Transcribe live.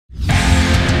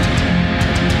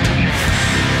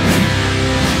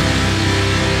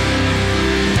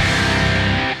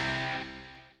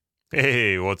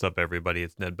Hey, what's up, everybody?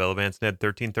 It's Ned Bellavance,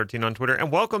 Ned1313 on Twitter, and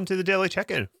welcome to the Daily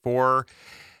Check-In for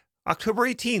October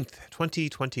 18th,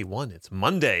 2021. It's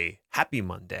Monday. Happy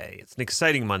Monday. It's an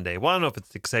exciting Monday. Well, I don't know if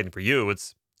it's exciting for you.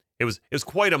 It was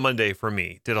quite a Monday for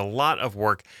me. Did a lot of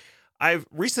work. I've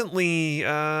recently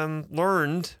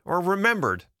learned or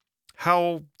remembered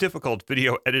how difficult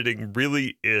video editing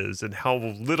really is and how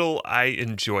little I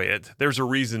enjoy it. There's a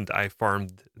reason I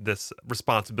farmed this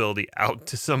responsibility out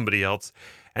to somebody else.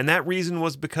 And that reason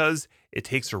was because it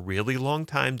takes a really long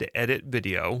time to edit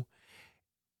video,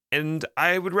 and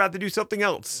I would rather do something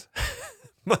else.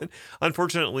 But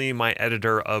unfortunately, my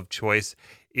editor of choice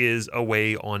is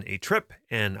away on a trip,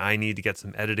 and I need to get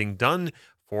some editing done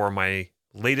for my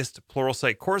latest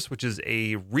Pluralsight course, which is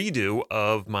a redo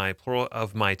of my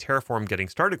Terraform Getting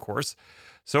Started course.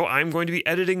 So I'm going to be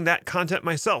editing that content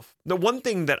myself. The one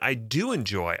thing that I do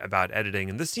enjoy about editing,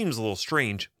 and this seems a little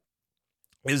strange,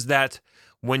 is that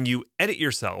when you edit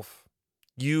yourself,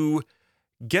 you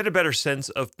get a better sense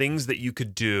of things that you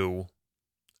could do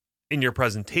in your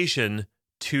presentation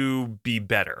to be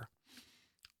better.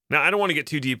 Now, I don't want to get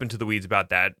too deep into the weeds about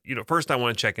that. First I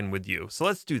want to check in with you. So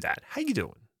let's do that. How you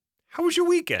doing? How was your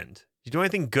weekend? Did you do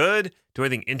anything good? Do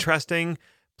anything interesting?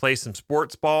 Play some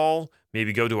sports ball?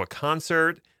 Maybe go to a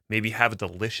concert? Maybe have a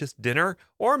delicious dinner?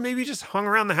 Or maybe just hung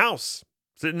around the house,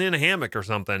 sitting in a hammock or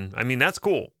something. I mean, that's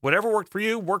cool. Whatever worked for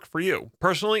you, worked for you.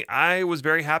 Personally, I was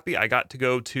very happy. I got to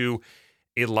go to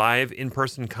a live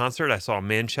in-person concert. I saw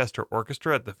Manchester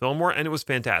Orchestra at the Fillmore, and it was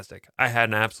fantastic. I had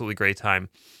an absolutely great time.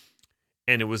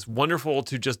 And it was wonderful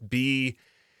to just be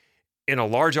in a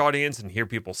large audience and hear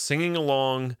people singing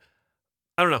along.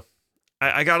 I don't know.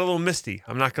 I got a little misty.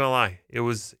 I'm not going to lie. It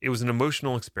was an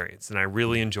emotional experience, and I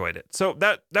really enjoyed it. So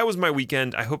that was my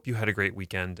weekend. I hope you had a great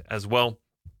weekend as well.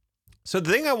 So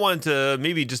the thing I wanted to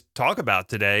maybe just talk about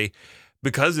today,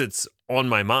 because it's on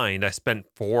my mind, I spent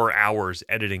 4 hours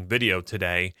editing video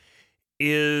today,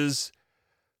 is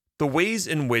the ways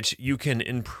in which you can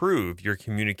improve your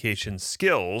communication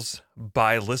skills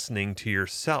by listening to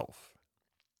yourself.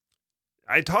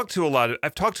 I've talked to a lot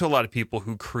of people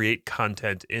who create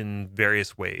content in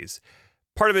various ways.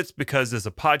 Part of it's because as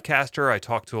a podcaster, I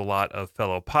talk to a lot of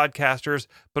fellow podcasters,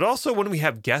 but also when we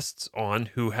have guests on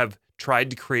who have tried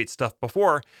to create stuff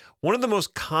before, one of the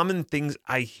most common things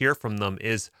I hear from them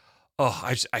is, "Oh,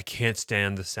 I can't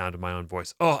stand the sound of my own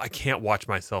voice. Oh, I can't watch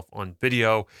myself on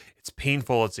video. It's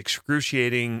painful, it's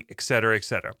excruciating, etc.,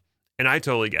 etc." And I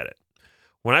totally get it.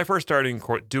 When I first started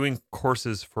doing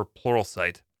courses for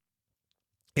Pluralsight,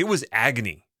 it was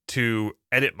agony to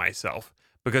edit myself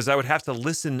because I would have to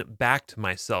listen back to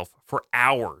myself for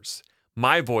hours,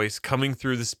 my voice coming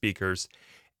through the speakers,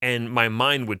 and my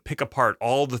mind would pick apart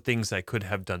all the things I could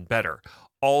have done better,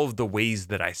 all of the ways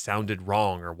that I sounded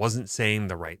wrong or wasn't saying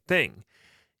the right thing.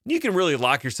 You can really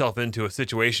lock yourself into a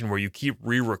situation where you keep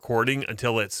re-recording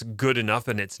until it's good enough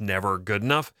and it's never good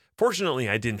enough. Fortunately,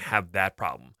 I didn't have that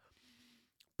problem.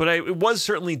 But it was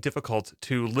certainly difficult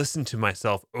to listen to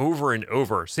myself over and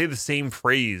over, say the same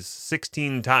phrase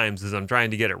 16 times as I'm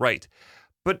trying to get it right.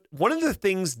 But one of the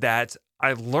things that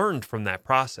I learned from that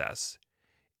process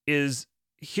is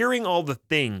hearing all the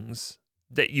things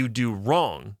that you do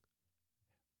wrong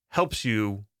helps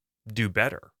you do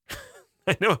better.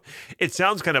 I know it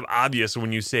sounds kind of obvious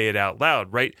when you say it out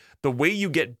loud, right? The way you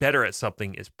get better at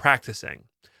something is practicing.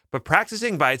 But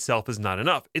practicing by itself is not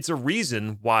enough. It's a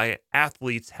reason why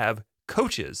athletes have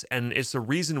coaches, and it's a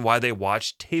reason why they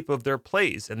watch tape of their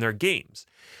plays and their games.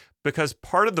 Because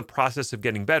part of the process of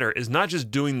getting better is not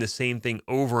just doing the same thing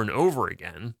over and over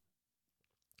again,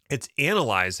 it's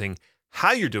analyzing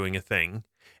how you're doing a thing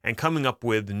and coming up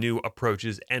with new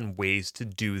approaches and ways to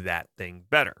do that thing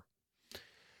better.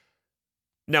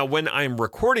 Now, when I'm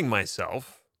recording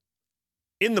myself,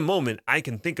 in the moment, I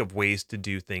can think of ways to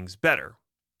do things better.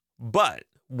 But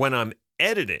when I'm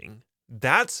editing,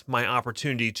 that's my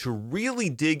opportunity to really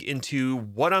dig into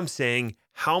what I'm saying,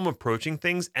 how I'm approaching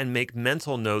things, and make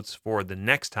mental notes for the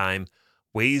next time,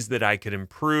 ways that I could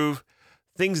improve,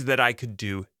 things that I could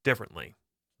do differently.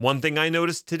 One thing I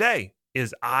noticed today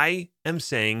is I am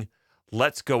saying,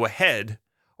 "Let's go ahead,"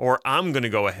 or "I'm going to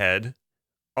go ahead,"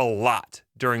 a lot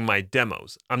during my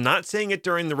demos. I'm not saying it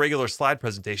during the regular slide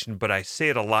presentation, but I say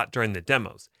it a lot during the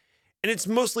demos. And it's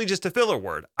mostly just a filler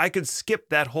word. I could skip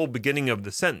that whole beginning of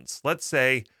the sentence. Let's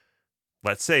say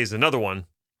is another one.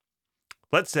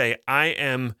 Let's say I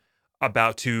am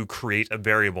about to create a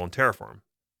variable in Terraform.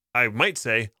 I might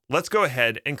say, "Let's go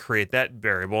ahead and create that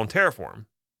variable in Terraform."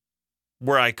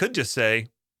 Where I could just say,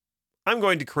 "I'm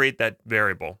going to create that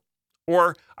variable."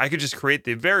 Or I could just create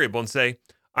the variable and say,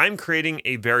 "I'm creating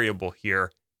a variable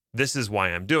here. This is why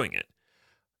I'm doing it."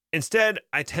 Instead,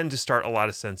 I tend to start a lot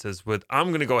of sentences with, I'm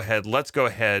going to go ahead, let's go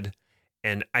ahead.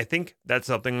 And I think that's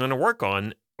something I'm going to work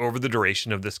on over the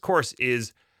duration of this course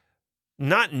is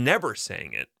not never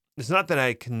saying it. It's not that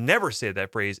I can never say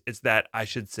that phrase. It's that I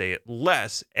should say it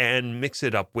less and mix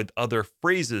it up with other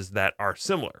phrases that are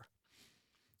similar.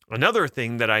 Another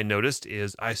thing that I noticed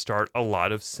is I start a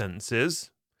lot of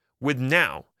sentences with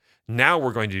now. Now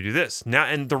we're going to do this. Now,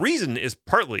 and the reason is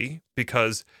partly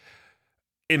because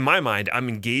in my mind, I'm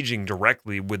engaging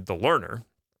directly with the learner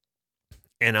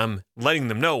and I'm letting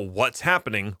them know what's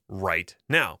happening right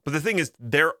now. But the thing is,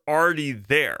 they're already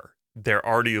there. They're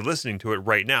already listening to it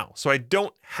right now. So I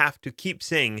don't have to keep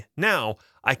saying now.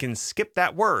 I can skip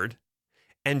that word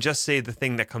and just say the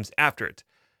thing that comes after it.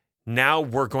 Now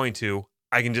we're going to,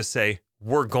 I can just say,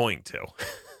 we're going to.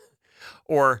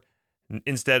 Or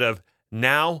instead of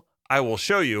now I will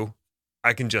show you,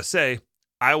 I can just say,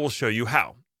 I will show you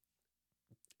how.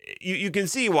 You can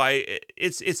see why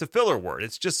it's a filler word.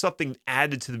 It's just something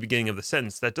added to the beginning of the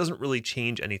sentence that doesn't really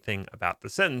change anything about the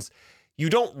sentence. You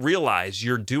don't realize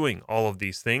you're doing all of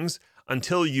these things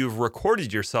until you've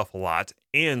recorded yourself a lot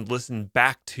and listened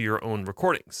back to your own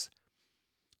recordings.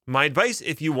 My advice,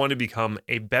 if you want to become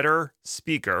a better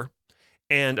speaker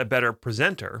and a better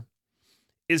presenter,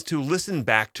 is to listen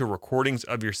back to recordings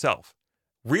of yourself.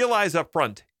 Realize up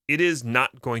front, it is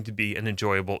not going to be an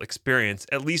enjoyable experience,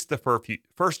 at least the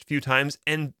first few times,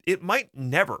 and it might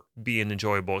never be an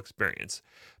enjoyable experience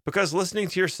because listening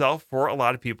to yourself for a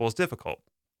lot of people is difficult.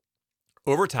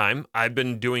 Over time, I've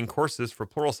been doing courses for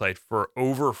Pluralsight for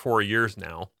over 4 years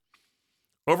now.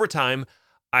 Over time,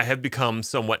 I have become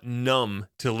somewhat numb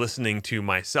to listening to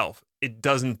myself. It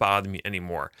doesn't bother me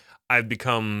anymore. I've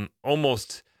become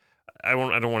almost, I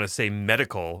don't want to say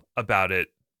medical about it,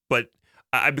 but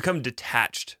I've become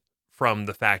detached from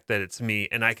the fact that it's me,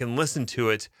 and I can listen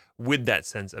to it with that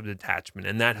sense of detachment,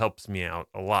 and that helps me out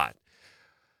a lot.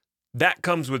 That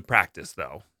comes with practice,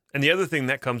 though. And the other thing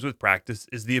that comes with practice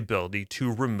is the ability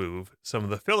to remove some of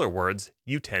the filler words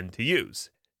you tend to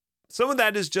use. Some of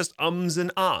that is just ums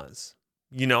and ahs.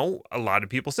 You know, a lot of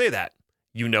people say that.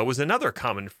 You know is another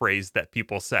common phrase that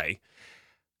people say.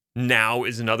 Now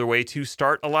is another way to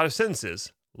start a lot of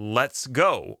sentences. Let's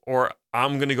go, or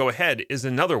I'm going to go ahead is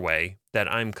another way that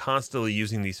I'm constantly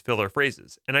using these filler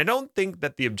phrases. And I don't think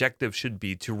that the objective should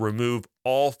be to remove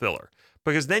all filler,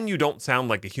 because then you don't sound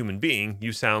like a human being.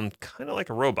 You sound kind of like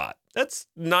a robot. That's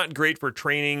not great for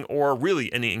training or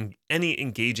really any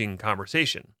engaging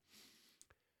conversation.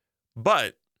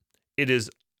 But it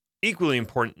is equally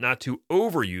important not to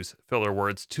overuse filler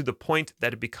words to the point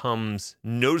that it becomes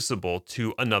noticeable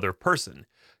to another person.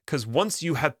 Because once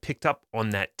you have picked up on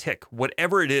that tick,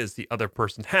 whatever it is the other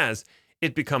person has,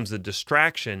 it becomes a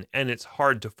distraction and it's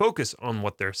hard to focus on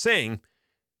what they're saying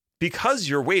because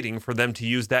you're waiting for them to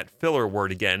use that filler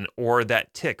word again or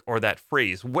that tick or that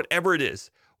phrase, whatever it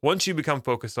is. Once you become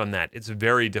focused on that, it's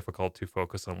very difficult to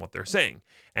focus on what they're saying.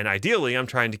 And ideally, I'm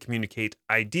trying to communicate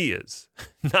ideas,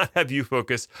 not have you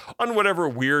focus on whatever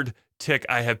weird tick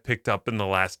I have picked up in the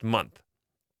last month.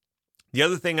 The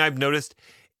other thing I've noticed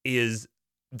is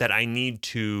that I need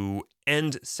to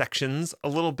end sections a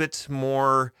little bit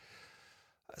more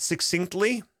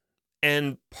succinctly.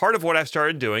 And part of what I've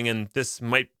started doing, and this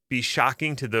might be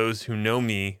shocking to those who know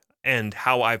me and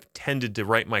how I've tended to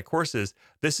write my courses,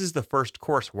 this is the first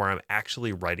course where I'm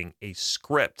actually writing a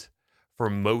script for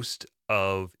most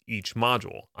of each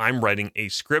module. I'm writing a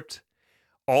script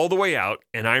all the way out,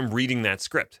 and I'm reading that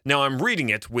script. Now, I'm reading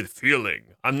it with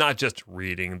feeling. I'm not just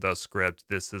reading the script.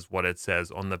 This is what it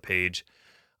says on the page.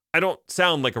 I don't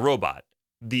sound like a robot.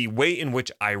 The way in which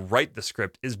I write the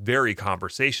script is very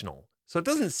conversational. So it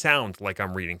doesn't sound like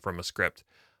I'm reading from a script,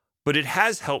 but it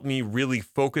has helped me really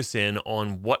focus in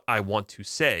on what I want to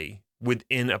say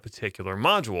within a particular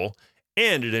module.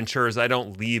 And it ensures I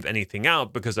don't leave anything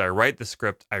out because I write the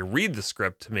script, I read the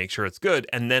script to make sure it's good,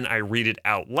 and then I read it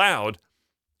out loud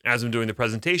as I'm doing the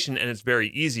presentation. And it's very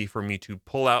easy for me to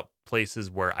pull out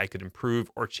places where I could improve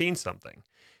or change something.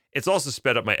 It's also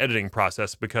sped up my editing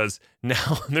process because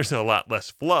now there's a lot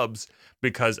less flubs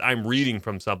because I'm reading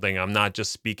from something. I'm not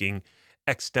just speaking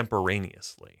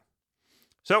extemporaneously.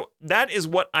 So that is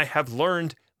what I have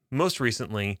learned most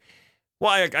recently.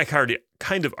 Well, I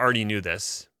kind of already knew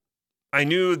this. I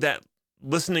knew that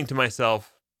listening to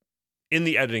myself in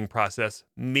the editing process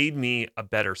made me a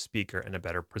better speaker and a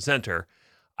better presenter.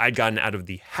 I'd gotten out of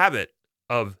the habit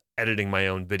of editing my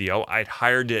own video. I'd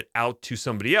hired it out to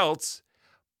somebody else.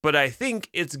 But I think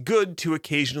it's good to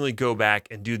occasionally go back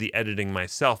and do the editing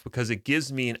myself because it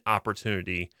gives me an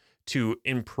opportunity to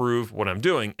improve what I'm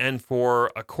doing. And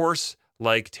for a course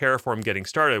like Terraform Getting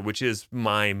Started, which is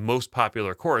my most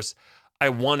popular course, I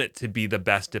want it to be the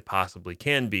best it possibly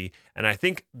can be. And I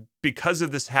think because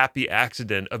of this happy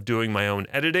accident of doing my own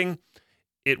editing,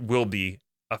 it will be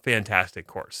a fantastic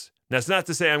course. Now, it's not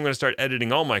to say I'm going to start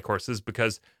editing all my courses,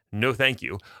 because no thank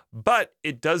you. But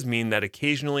it does mean that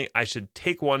occasionally I should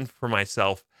take one for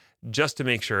myself just to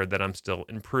make sure that I'm still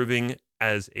improving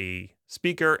as a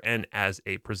speaker and as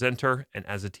a presenter and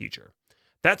as a teacher.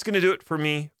 That's going to do it for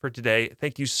me for today.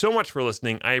 Thank you so much for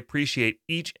listening. I appreciate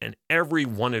each and every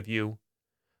one of you.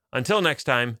 Until next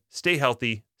time, stay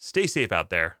healthy, stay safe out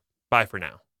there. Bye for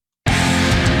now.